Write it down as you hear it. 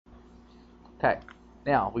Okay,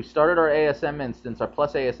 now we started our ASM instance, our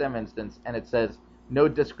plus ASM instance, and it says no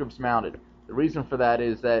disk groups mounted. The reason for that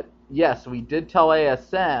is that, yes, we did tell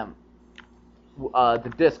ASM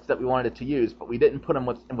the disks that we wanted it to use, but we didn't put them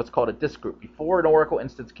in what's called a disk group. Before an Oracle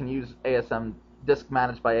instance can use ASM disk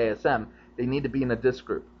managed by ASM, they need to be in a disk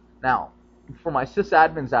group. Now, for my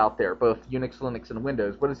sysadmins out there, both Unix, Linux, and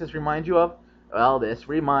Windows, what does this remind you of? Well, this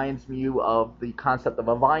reminds you of the concept of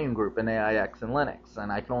a volume group in AIX and Linux, and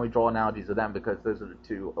I can only draw analogies of them because those are the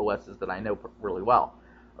two OSs that I know really well.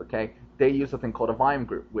 Okay, they use a thing called a volume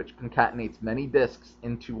group, which concatenates many disks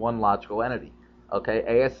into one logical entity. Okay,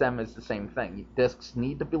 ASM is the same thing. Disks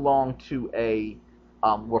need to belong to a,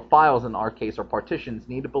 or files in our case, or partitions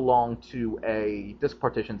need to belong to a, disk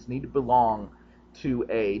partitions need to belong to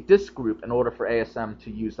a disk group in order for ASM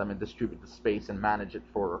to use them and distribute the space and manage it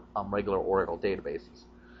for regular Oracle databases.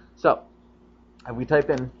 So, if we type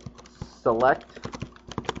in select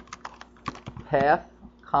path,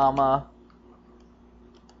 comma,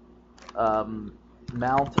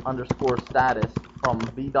 mount underscore status from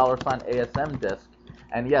 $ASM disk,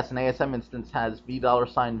 and yes, an ASM instance has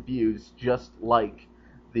 $views just like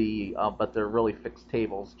the, but they're really fixed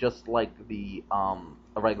tables, just like the a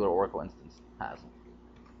regular Oracle instance has.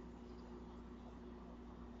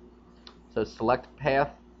 So select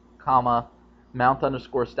path, comma, mount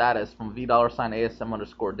underscore status from $ASM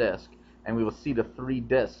underscore disk, and we will see the 3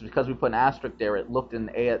 disks. Because we put an asterisk there, it looked in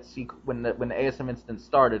when the ASM instance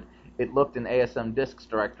started, it looked in ASM disks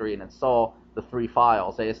directory and it saw the 3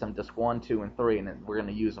 files, ASM disk 1, 2, and 3, and we're going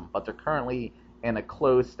to use them. But they're currently in a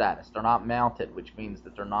closed status. They're not mounted, which means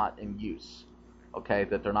that they're not in use. Okay,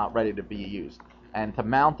 that they're not ready to be used. And to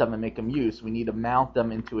mount them and make them use, we need to mount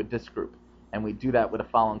them into a disk group. And we do that with the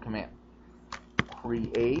following command.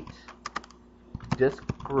 Create disk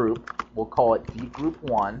group, we'll call it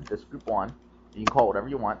dgroup1, disk group 1. You can call it whatever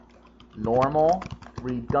you want. Normal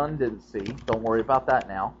redundancy, don't worry about that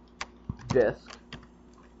now. Disk.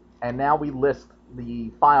 And now we list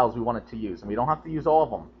the files we want it to use. And we don't have to use all of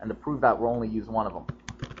them. And to prove that, we'll only use one of them.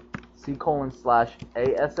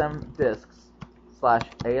 C:/ASM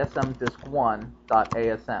disks/ASM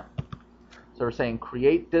disk1.asm. So we're saying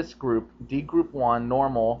create disk group, dgroup1,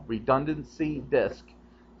 normal, redundancy disk,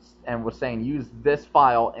 and we're saying use this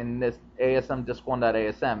file in this ASM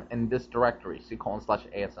disk1.asm in this directory,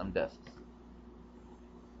 C:/ASM disks.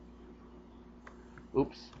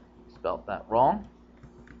 Oops, spelled that wrong.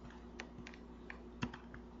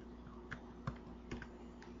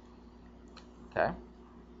 Okay.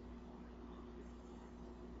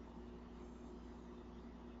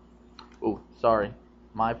 Ooh, sorry.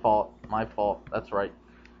 My fault. That's right.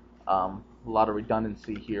 A lot of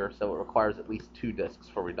redundancy here, so it requires at least 2 disks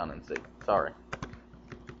for redundancy. Sorry.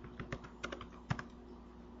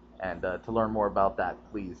 And to learn more about that,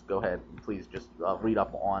 please go ahead and please just read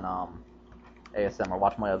up on ASM or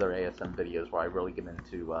watch my other ASM videos where I really get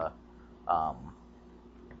into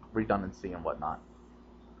redundancy and whatnot.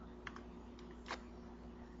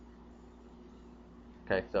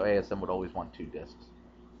 Okay, so ASM would always want 2 disks,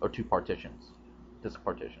 or 2 partitions, disk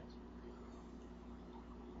partitions.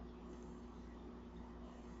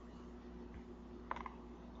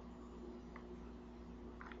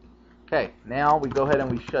 Okay, now we go ahead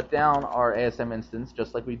and we shut down our ASM instance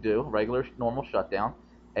just like we do, regular normal shutdown.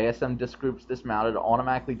 ASM disk groups dismounted,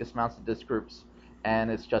 automatically dismounts the disk groups,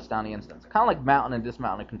 and it shuts down the instance. Kind of like mounting and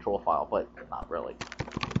dismounting a control file, but not really.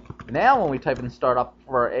 Now when we type in startup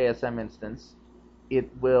for our ASM instance, it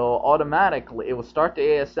will start the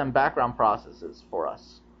ASM background processes for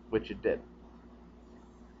us, which it did.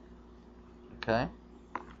 Okay?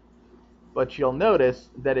 But you'll notice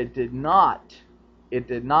that it did not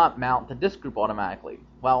mount the disk group automatically.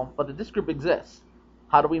 Well, but the disk group exists.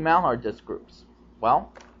 How do we mount our disk groups?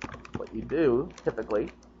 Well, what you do typically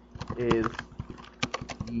is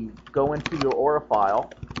you go into your Aura file,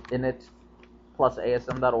 init plus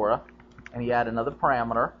asm.aura, and you add another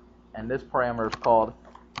parameter, and this parameter is called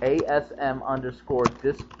ASM underscore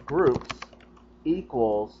disk groups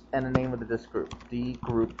equals, and the name of the disk group,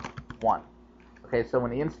 dgroup1. Okay, so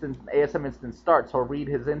when the ASM instance starts, he'll read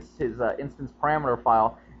his instance parameter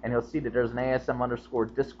file, and he'll see that there's an ASM underscore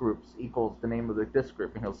disk groups equals the name of the disk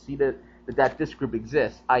group, and he'll see that disk group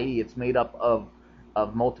exists, i.e. it's made up of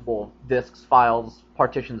multiple disks, files,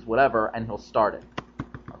 partitions, whatever, and he'll start it.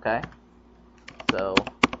 Okay? So,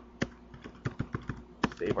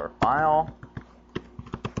 save our file.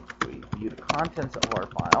 We view the contents of our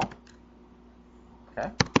file.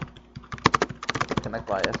 Okay? Connect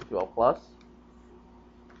via SQL+.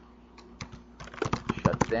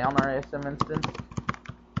 Shut down our ASM instance.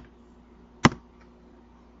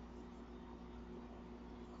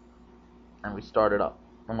 and we start it up,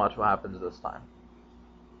 and watch what happens this time.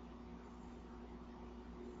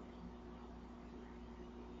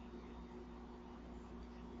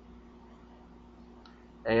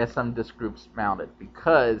 ASM disk groups mounted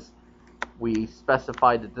because we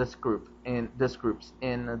specified the disk groups in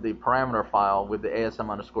the parameter file with the ASM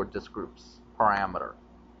underscore disk groups parameter.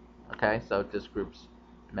 Okay, so disk groups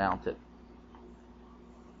mounted.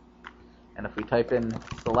 And if we type in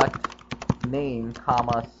select name,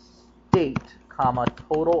 comma, state, comma,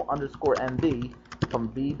 total underscore MD from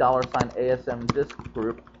 $ASM disk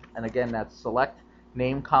group, and again that's select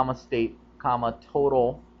name, comma, state, comma,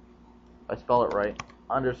 total, if I spell it right,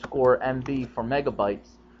 underscore MB for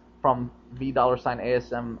megabytes from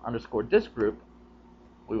 $ASM underscore disk group,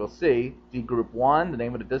 we will see D group 1, the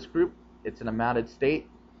name of the disk group, it's in a mounted state,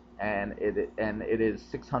 and it is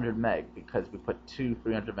 600 meg because we put two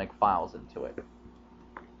 300 meg files into it.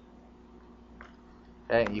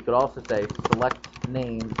 Okay, you could also say select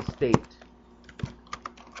name, state,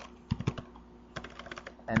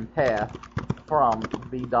 and path from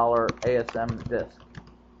 $ASM disk.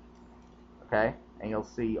 Okay, and you'll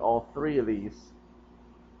see all three of these.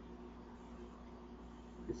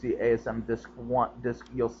 You see ASM disk 1 disk.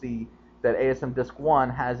 You'll see that ASM disk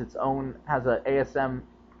 1 has its own an ASM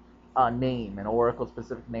name, an Oracle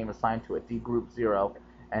specific name assigned to it, D group 0,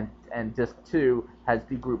 and disk 2 has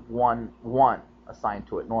D group 1 assigned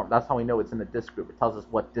to it. That's how we know it's in the disk group. It tells us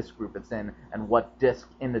what disk group it's in and what disk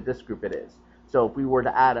in the disk group it is. So if we were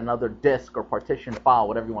to add another disk or partition file,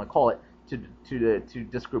 whatever you want to call it, to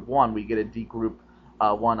disk group 1, we get a D group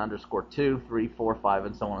 1 underscore 2, 3, 4, 5,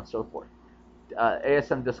 and so on and so forth.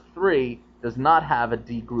 ASM disk 3 does not have a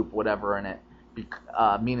D group whatever in it,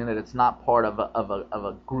 meaning that it's not part of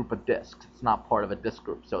a group of disks. It's not part of a disk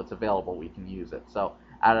group, so it's available. We can use it. So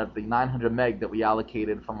out of the 900 meg that we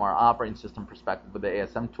allocated from our operating system perspective with the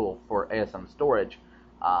ASM tool for ASM storage,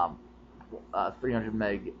 300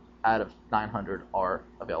 meg out of 900 are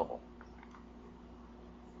available.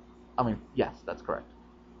 I mean, yes, that's correct.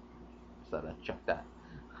 So let's check that.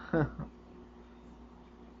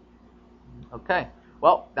 Okay,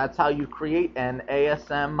 well, that's how you create an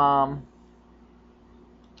ASM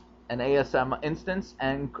instance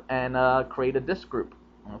and create a disk group.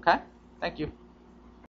 Okay, thank you.